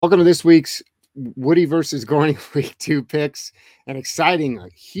Welcome to this week's Woody versus Gorney Week 2 picks. An exciting, a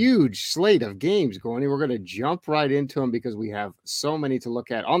huge slate of games, Gorney. We're going to jump right into them because we have so many to look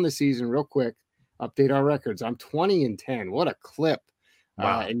at on the season. Real quick, update our records. I'm 20-10. What a clip.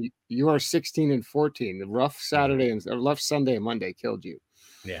 Wow. And you are 16-14. The rough Saturday and rough Sunday and Monday killed you.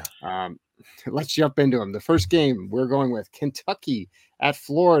 Yeah. Let's jump into them. The first game we're going with Kentucky at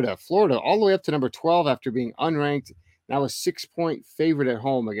Florida. Florida all the way up to number 12 after being unranked. Now a 6-point favorite at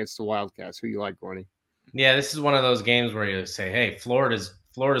home against the Wildcats. Who you like, Gorney? Yeah, this is one of those games where you say, "Hey, Florida's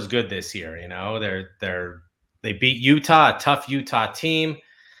good this year." You know, they beat Utah, a tough Utah team.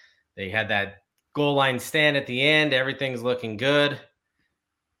 They had that goal line stand at the end. Everything's looking good.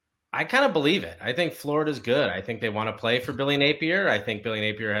 I kind of believe it. I think Florida's good. I think they want to play for Billy Napier. I think Billy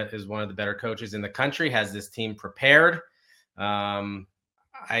Napier is one of the better coaches in the country. Has this team prepared. I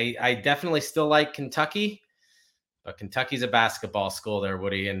definitely still like Kentucky. But Kentucky's a basketball school there,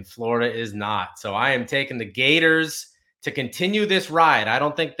 Woody, and Florida is not. So I am taking the Gators to continue this ride. I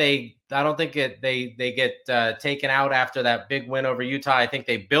don't think they get taken out after that big win over Utah. I think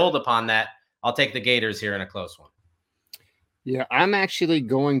they build upon that. I'll take the Gators here in a close one. Yeah, I'm actually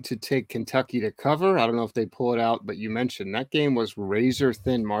going to take Kentucky to cover. I don't know if they pull it out, but you mentioned that game was razor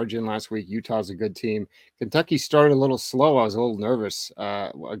thin margin last week. Utah's a good team. Kentucky started a little slow. I was a little nervous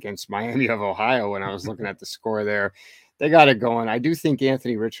against Miami of Ohio when I was looking at the score there. They got it going. I do think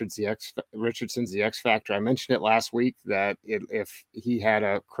Anthony Richardson's the X factor. I mentioned it last week that if he had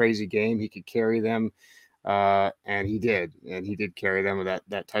a crazy game, he could carry them. And he did. And he did carry them with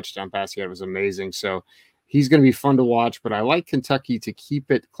that touchdown pass he had was amazing. So he's going to be fun to watch, but I like Kentucky to keep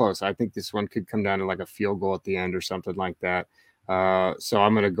it close. I think this one could come down to like a field goal at the end or something like that. So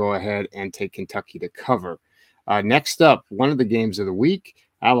I'm going to go ahead and take Kentucky to cover. Next up, one of the games of the week,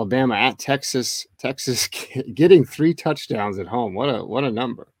 Alabama at Texas. Texas getting 3 touchdowns at home. What a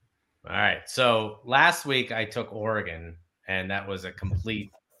number. All right. So last week I took Oregon, and that was a complete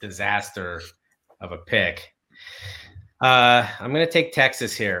disaster of a pick. I'm going to take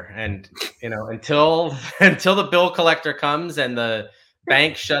Texas here, and until the bill collector comes and the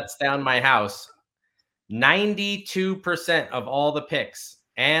bank shuts down my house, 92% of all the picks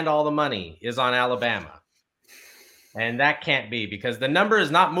and all the money is on Alabama, and that can't be because the number is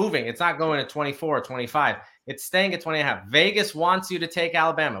not moving. It's not going to 24 or 25. It's staying at 20.5. Vegas wants you to take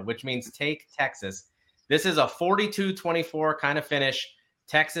Alabama, which means take Texas. This is a 42-24 kind of finish.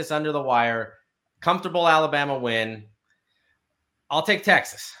 Texas under the wire. Comfortable Alabama win. I'll take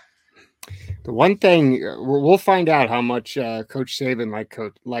Texas. The one thing we'll find out how much Coach Saban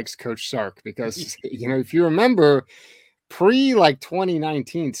likes Coach Sark because if you remember pre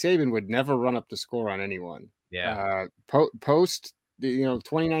 2019, Saban would never run up the score on anyone. Yeah. Post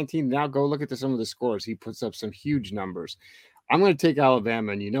 2019. Now go look at some of the scores. He puts up some huge numbers. I'm going to take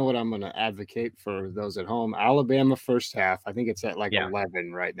Alabama, and you know what I'm going to advocate for those at home. Alabama first half. I think it's at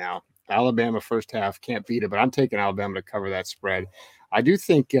 11 right now. Alabama first half, can't beat it, but I'm taking Alabama to cover that spread. I do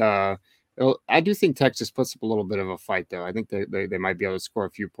think Texas puts up a little bit of a fight, though. I think they might be able to score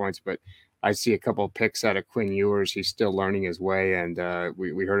a few points, but I see a couple of picks out of Quinn Ewers. He's still learning his way, and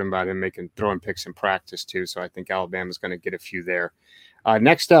we heard about him throwing picks in practice too. So I think Alabama's going to get a few there.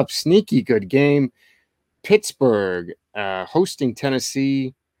 Next up, sneaky good game. Pittsburgh hosting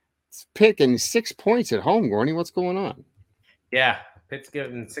Tennessee, picking 6 points at home. Gorney, what's going on? Yeah, Pitt's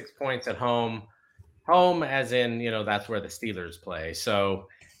getting 6 points at home. Home as in, that's where the Steelers play. So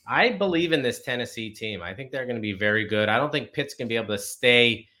I believe in this Tennessee team. I think they're going to be very good. I don't think Pitt's going to be able to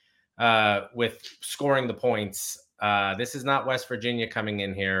stay with scoring the points. This is not West Virginia coming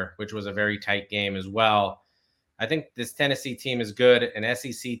in here, which was a very tight game as well. I think this Tennessee team is good, an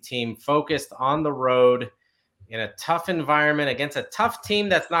SEC team focused on the road in a tough environment against a tough team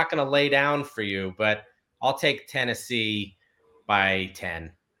that's not going to lay down for you. But I'll take Tennessee by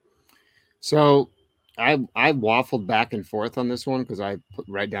 10. So I waffled back and forth on this one because I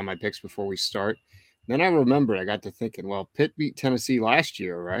write down my picks before we start. Then I remembered, I got to thinking, well, Pitt beat Tennessee last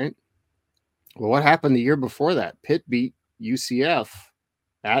year, right? Well, what happened the year before that? Pitt beat UCF.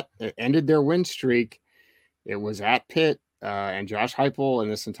 It ended their win streak. It was at Pitt, and Josh Heupel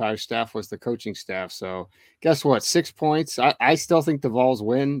and this entire staff was the coaching staff. So guess what? 6 points. I still think the Vols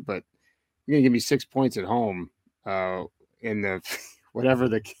win, but you're going to give me 6 points at home in the whatever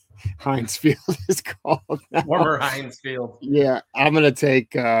the Heinz Field is called now. Former Heinz Field. Yeah, I'm gonna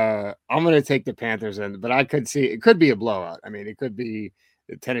take the Panthers but I could see it could be a blowout. I mean, it could be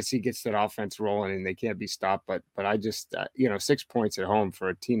Tennessee gets that offense rolling and they can't be stopped. But I just 6 points at home for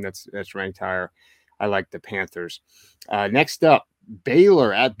a team that's ranked higher. I like the Panthers. Next up,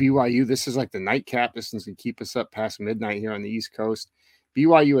 Baylor at BYU. This is like the nightcap. This one's gonna keep us up past midnight here on the East Coast.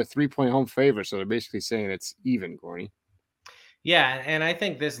 BYU a 3-point home favorite, so they're basically saying it's even, Gorney. Yeah, and I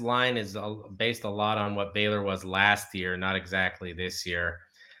think this line is based a lot on what Baylor was last year, not exactly this year.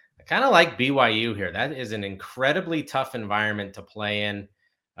 I kind of like BYU here. That is an incredibly tough environment to play in.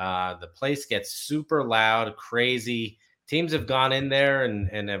 The place gets super loud, crazy. Teams have gone in there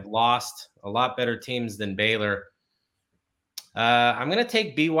and have lost, a lot better teams than Baylor. I'm going to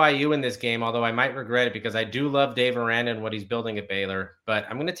take BYU in this game, although I might regret it because I do love Dave Aranda and what he's building at Baylor. But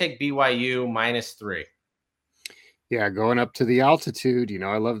I'm going to take BYU -3. Yeah, going up to the altitude,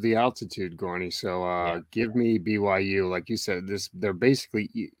 I love the altitude, Gorney. So Yeah, give me BYU. Like you said, they're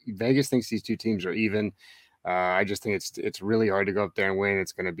basically Vegas thinks these two teams are even. I just think it's really hard to go up there and win.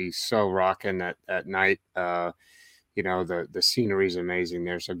 It's going to be so rocking at night. The scenery is amazing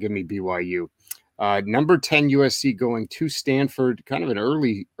there. So give me BYU. Number 10 USC going to Stanford. Kind of an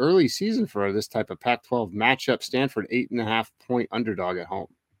early season for this type of Pac-12 matchup. Stanford 8.5-point underdog at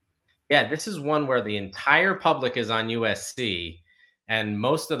home. yeah. This is one where the entire public is on USC, and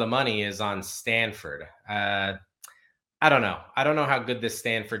most of the money is on Stanford. I don't know. I don't know how good this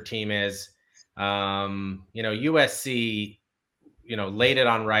Stanford team is. USC, laid it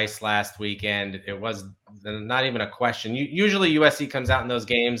on Rice last weekend. It was not even a question. Usually USC comes out in those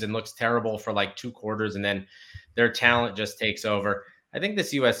games and looks terrible for like 2 quarters, and then their talent just takes over. I think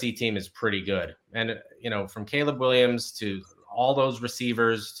this USC team is pretty good. And, from Caleb Williams to all those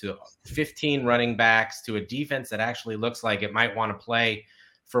receivers to 15 running backs to a defense that actually looks like it might want to play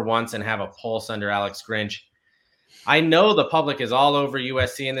for once and have a pulse under Alex Grinch. I know the public is all over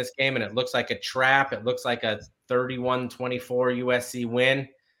USC in this game, and it looks like a trap. It looks like a 31-24 USC win.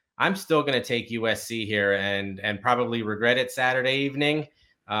 I'm still going to take USC here and probably regret it Saturday evening,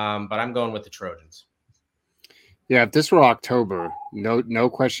 but I'm going with the Trojans. Yeah, if this were October, no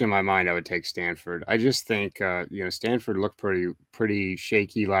question in my mind, I would take Stanford. I just think Stanford looked pretty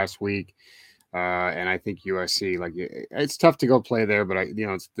shaky last week, and I think USC it's tough to go play there, but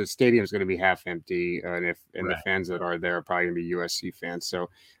the stadium's going to be half empty, and the fans that are there are probably going to be USC fans. So,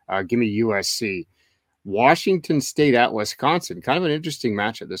 give me USC. Washington State at Wisconsin, kind of an interesting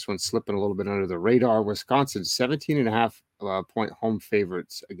matchup. This one's slipping a little bit under the radar. Wisconsin 17.5-point home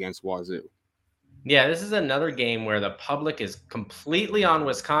favorites against Wazoo. Yeah, this is another game where the public is completely on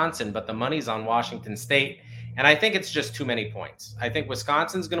Wisconsin, but the money's on Washington State. And I think it's just too many points. I think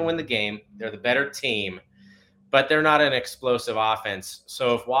Wisconsin's going to win the game. They're the better team, but they're not an explosive offense.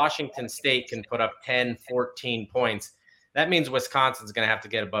 So if Washington State can put up 10, 14 points, that means Wisconsin's going to have to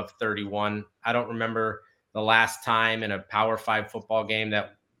get above 31. I don't remember the last time in a Power 5 football game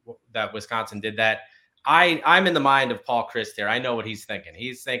that Wisconsin did that. I'm in the mind of Paul Chryst here. I know what he's thinking.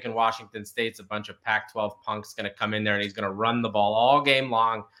 He's thinking Washington State's a bunch of Pac-12 punks going to come in there and he's going to run the ball all game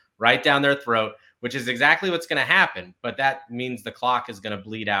long right down their throat, which is exactly what's going to happen. But that means the clock is going to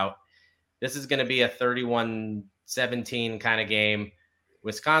bleed out. This is going to be a 31-17 kind of game.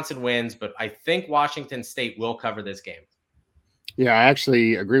 Wisconsin wins, but I think Washington State will cover this game. Yeah, I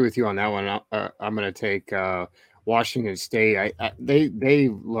actually agree with you on that one. I'm going to take Washington State. They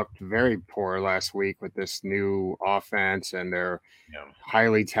looked very poor last week with this new offense and their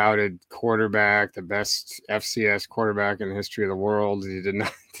highly touted quarterback, the best FCS quarterback in the history of the world. He did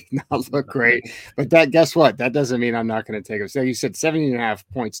not look great. But guess what? That doesn't mean I'm not going to take him. So you said 17.5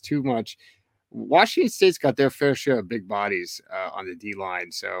 points too much. Washington State's got their fair share of big bodies on the D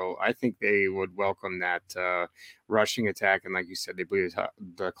line, so I think they would welcome that rushing attack. And like you said, they bleed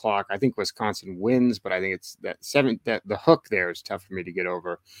the clock. I think Wisconsin wins, but I think it's that the hook there is tough for me to get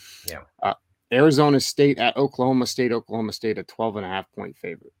over. Yeah. Arizona State at Oklahoma State. Oklahoma State a 12.5-point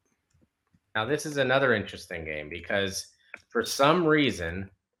favorite. Now this is another interesting game because for some reason,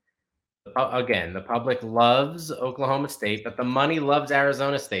 again, the public loves Oklahoma State, but the money loves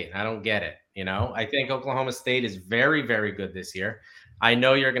Arizona State. And I don't get it. I think Oklahoma State is very, very good this year. I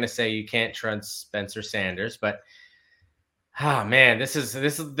know you're going to say you can't trust Spencer Sanders, but man,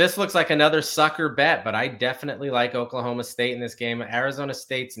 this looks like another sucker bet, but I definitely like Oklahoma State in this game. Arizona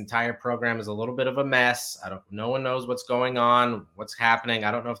State's entire program is a little bit of a mess. No one knows what's going on, what's happening.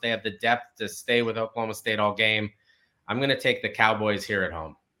 I don't know if they have the depth to stay with Oklahoma State all game. I'm going to take the Cowboys here at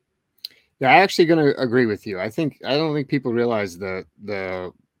home. Yeah, I'm actually going to agree with you. I don't think people realize the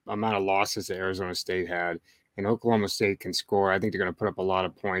amount of losses that Arizona State had, and Oklahoma State can score. I think they're going to put up a lot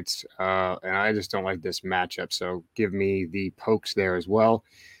of points, and I just don't like this matchup. So give me the Pokes there as well.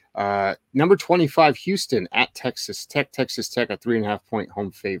 Number 25, Houston at Texas Tech. Texas Tech a 3.5-point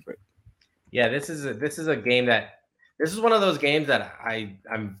home favorite. Yeah, this is one of those games that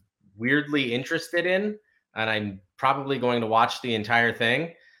I'm weirdly interested in, and I'm probably going to watch the entire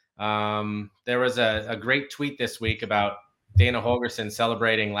thing. There was a great tweet this week about Dana Holgerson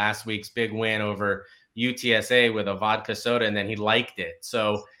celebrating last week's big win over UTSA with a vodka soda, and then he liked it.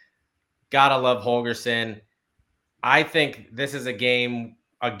 So gotta love Holgerson. I think this is a game,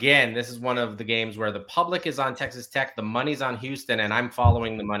 again, this is one of the games where the public is on Texas Tech, the money's on Houston, and I'm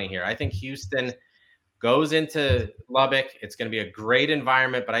following the money here. I think Houston goes into Lubbock. It's going to be a great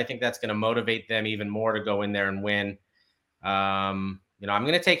environment, but I think that's going to motivate them even more to go in there and win. I'm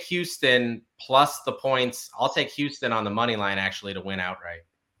going to take Houston plus the points. I'll take Houston on the money line, actually, to win outright.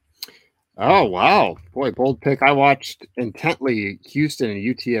 Oh, wow. Boy, bold pick. I watched intently Houston and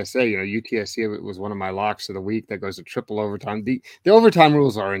UTSA. UTSA was one of my locks of the week that goes to triple overtime. The overtime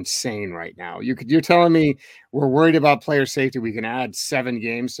rules are insane right now. You're telling me we're worried about player safety. We can add 7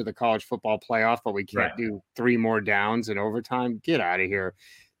 games to the college football playoff, but we can't do 3 more downs in overtime. Get out of here.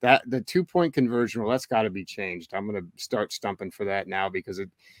 That the 2-point conversion rule, that's got to be changed. I'm going to start stumping for that now because it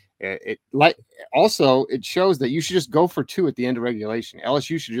shows that you should just go for 2 at the end of regulation.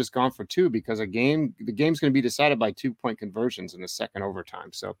 LSU should have just gone for 2 because the game's going to be decided by 2-point conversions in the second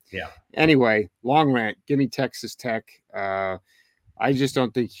overtime. So yeah. Anyway, long rant. Give me Texas Tech. I just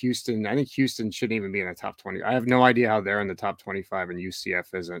don't think Houston. I think Houston shouldn't even be in the top 20. I have no idea how they're in the top 25 and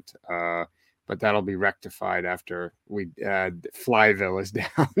UCF isn't. But that'll be rectified after Flyville is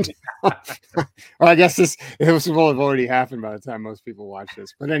down. Or I guess this will have already happened by the time most people watch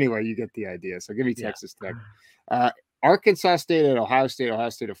this. But anyway, you get the idea. So give me Texas Tech. Arkansas State at Ohio State. Ohio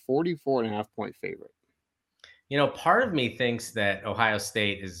State a 44.5-point favorite. Part of me thinks that Ohio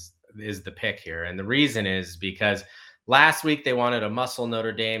State is the pick here. And the reason is because last week they wanted to muscle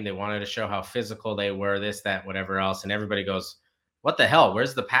Notre Dame. They wanted to show how physical they were, this, that, whatever else. And everybody goes, what the hell?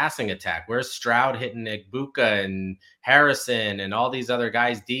 Where's the passing attack? Where's Stroud hitting Igbuka and Harrison and all these other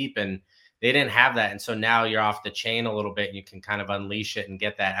guys deep? And they didn't have that. And so now you're off the chain a little bit and you can kind of unleash it and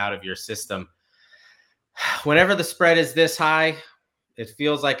get that out of your system. Whenever the spread is this high, it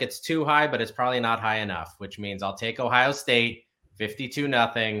feels like it's too high, but it's probably not high enough, which means I'll take Ohio State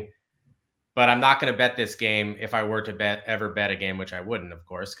 52-0. But I'm not going to bet this game if I were to ever bet a game, which I wouldn't, of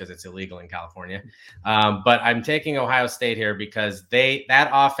course, because it's illegal in California. But I'm taking Ohio State here because that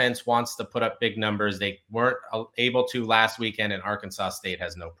offense wants to put up big numbers. They weren't able to last weekend, and Arkansas State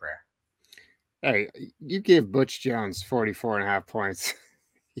has no prayer. Hey, you gave Butch Jones 44.5 points.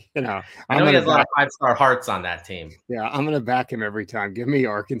 I know he has a lot of 5-star hearts on that team. Yeah, I'm going to back him every time. Give me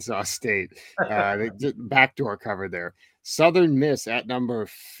Arkansas State. Backdoor cover there. Southern Miss at number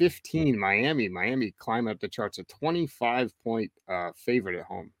 15, Miami. Miami climbing up the charts, a 25-point favorite at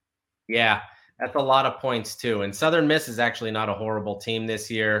home. Yeah, that's a lot of points too. And Southern Miss is actually not a horrible team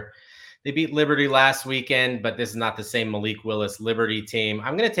this year. They beat Liberty last weekend, but this is not the same Malik Willis Liberty team.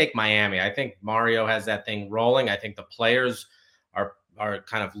 I'm going to take Miami. I think Mario has that thing rolling. I think the players are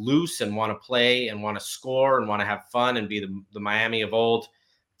kind of loose and want to play and want to score and want to have fun and be the Miami of old.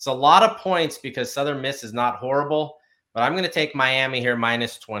 It's a lot of points because Southern Miss is not horrible. But I'm going to take Miami here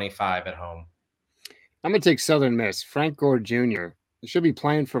minus 25 at home. I'm going to take Southern Miss. Frank Gore Jr. should be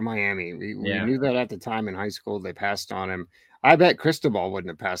playing for Miami. We knew that at the time in high school. They passed on him. I bet Cristobal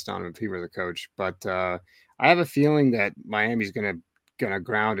wouldn't have passed on him if he were the coach. But I have a feeling that Miami's going to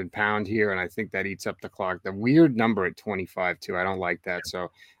ground and pound here, and I think that eats up the clock. The weird number at 25 too. I don't like that.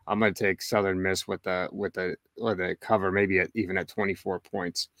 So I'm going to take Southern Miss with the cover, maybe even at 24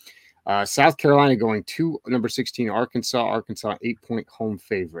 points. South Carolina going to number 16, Arkansas. Arkansas 8-point home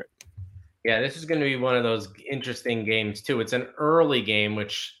favorite. Yeah, this is going to be one of those interesting games too. It's an early game,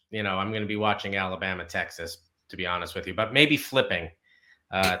 which I'm going to be watching Alabama, Texas, to be honest with you, but maybe flipping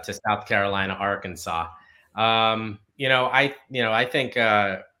to South Carolina, Arkansas. I think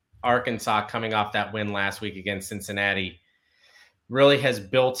Arkansas coming off that win last week against Cincinnati really has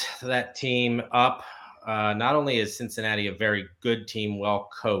built that team up. Not only is Cincinnati a very good team, well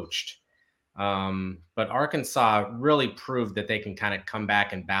coached, but Arkansas really proved that they can kind of come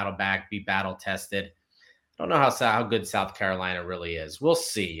back and battle back, be battle tested. I don't know how good South Carolina really is. We'll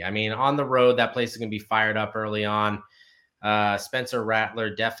see. I mean, on the road, that place is going to be fired up early on. Spencer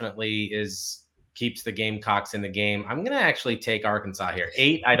Rattler definitely keeps the Gamecocks in the game. I'm going to actually take Arkansas here.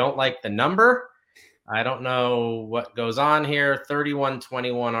 8, I don't like the number. I don't know what goes on here.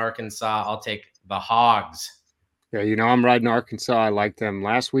 31-21 Arkansas. I'll take the Hogs. Yeah, I'm riding Arkansas. I liked them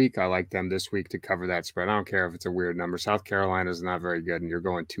last week. I like them this week to cover that spread. I don't care if it's a weird number. South Carolina is not very good, and you're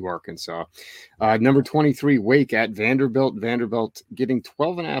going to Arkansas. Number 23, Wake at Vanderbilt. Vanderbilt getting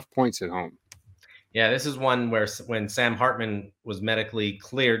 12.5 points at home. Yeah, this is one where when Sam Hartman was medically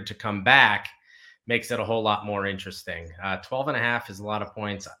cleared to come back, makes it a whole lot more interesting. 12.5 is a lot of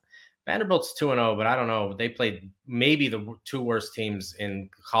points. Vanderbilt's 2-0, but I don't know. They played maybe the 2 worst teams in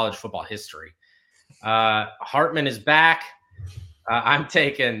college football history. Hartman is back. I'm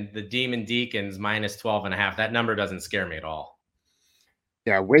taking the Demon Deacons minus 12.5. That number doesn't scare me at all.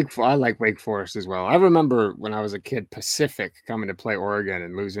 Yeah, I like Wake Forest as well. I remember when I was a kid, Pacific coming to play Oregon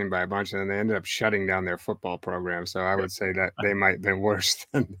and losing by a bunch, and then they ended up shutting down their football program. So I would say that they might have been worse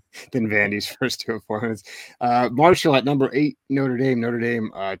than Vandy's first two opponents. Marshall at number 8, Notre Dame. Notre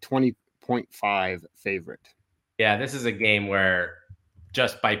Dame 20.5 favorite. Yeah, this is a game where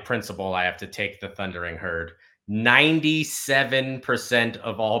just by principle, I have to take the Thundering Herd. 97%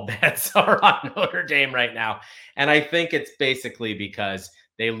 of all bets are on Notre Dame right now. And I think it's basically because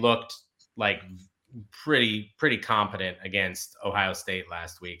they looked like pretty competent against Ohio State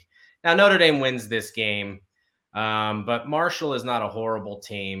last week. Now, Notre Dame wins this game, but Marshall is not a horrible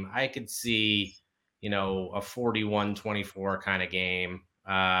team. I could see, a 41-24 kind of game,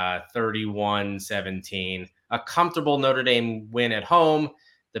 31-17, a comfortable Notre Dame win at home.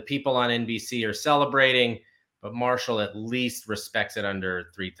 The people on NBC are celebrating, but Marshall at least respects it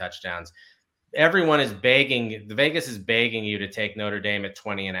under 3 touchdowns. Everyone is begging, the Vegas is begging you to take Notre Dame at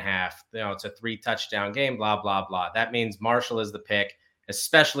 20.5. It's a 3 touchdown game, blah, blah, blah. That means Marshall is the pick,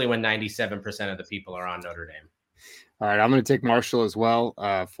 especially when 97% of the people are on Notre Dame. All right, I'm going to take Marshall as well.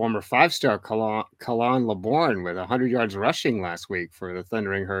 Former 5-star Kalan LeBourne with 100 yards rushing last week for the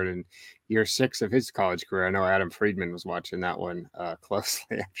Thundering Herd in year 6 of his college career. I know Adam Friedman was watching that one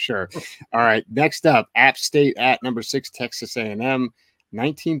closely, I'm sure. All right, next up, App State at number 6, Texas A&M,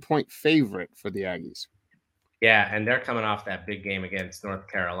 19-point favorite for the Aggies. Yeah, and they're coming off that big game against North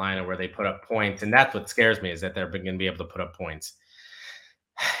Carolina where they put up points, and that's what scares me is that they're going to be able to put up points.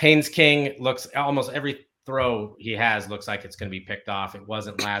 Haynes King looks almost every throw he has looks like it's going to be picked off. It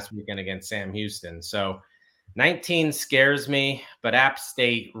wasn't last weekend against Sam Houston. So 19 scares me, but App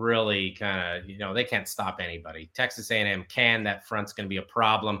State really kind of, they can't stop anybody. Texas A&M can. That front's going to be a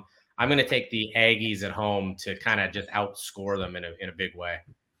problem. I'm going to take the Aggies at home to kind of just outscore them in a big way.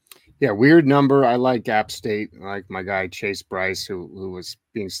 Yeah, weird number. I like App State. I like my guy Chase Bryce, who was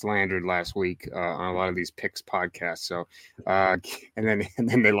being slandered last week on a lot of these picks podcasts. So, and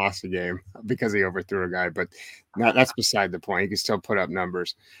then they lost the game because he overthrew a guy. But that's beside the point. He can still put up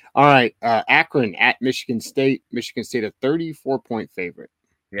numbers. All right, Akron at Michigan State. Michigan State a 34-point favorite.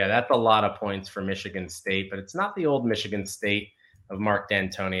 Yeah, that's a lot of points for Michigan State, but it's not the old Michigan State of Mark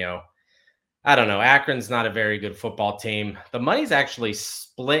D'Antonio. I don't know. Akron's not a very good football team. The money's actually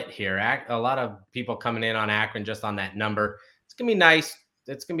split here. A lot of people coming in on Akron just on that number. It's going to be nice.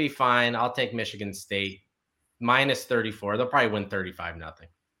 It's going to be fine. I'll take Michigan State minus 34. They'll probably win 35-0.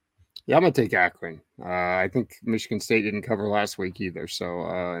 Yeah, I'm going to take Akron. I think Michigan State didn't cover last week either. So,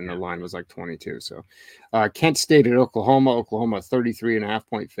 and the line was like 22. So, Kent State at Oklahoma. Oklahoma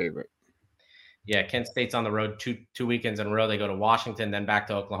 33.5-point favorite. Yeah, Kent State's on the road two weekends in a row. They go to Washington, then back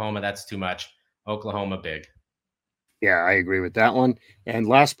to Oklahoma. That's too much. Oklahoma big. Yeah, I agree with that one. And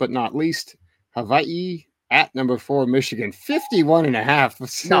last but not least, Hawaii at number 4, Michigan, 51.5.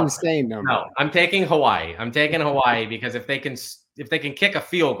 It's an insane number. No, I'm taking Hawaii. Because if they can kick a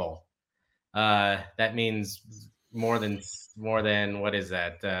field goal, that means more than what is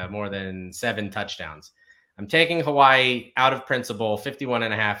that? More than 7 touchdowns. I'm taking Hawaii out of principle.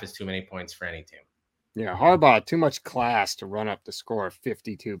 51.5 is too many points for any team. Yeah, Harbaugh, too much class to run up the score of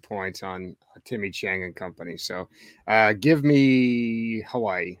 52 points on Timmy Chang and company. So give me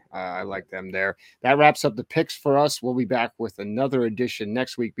Hawaii. I like them there. That wraps up the picks for us. We'll be back with another edition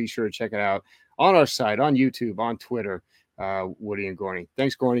next week. Be sure to check it out on our site, on YouTube, on Twitter, Woody and Gorney.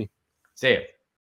 Thanks, Gorney. See you.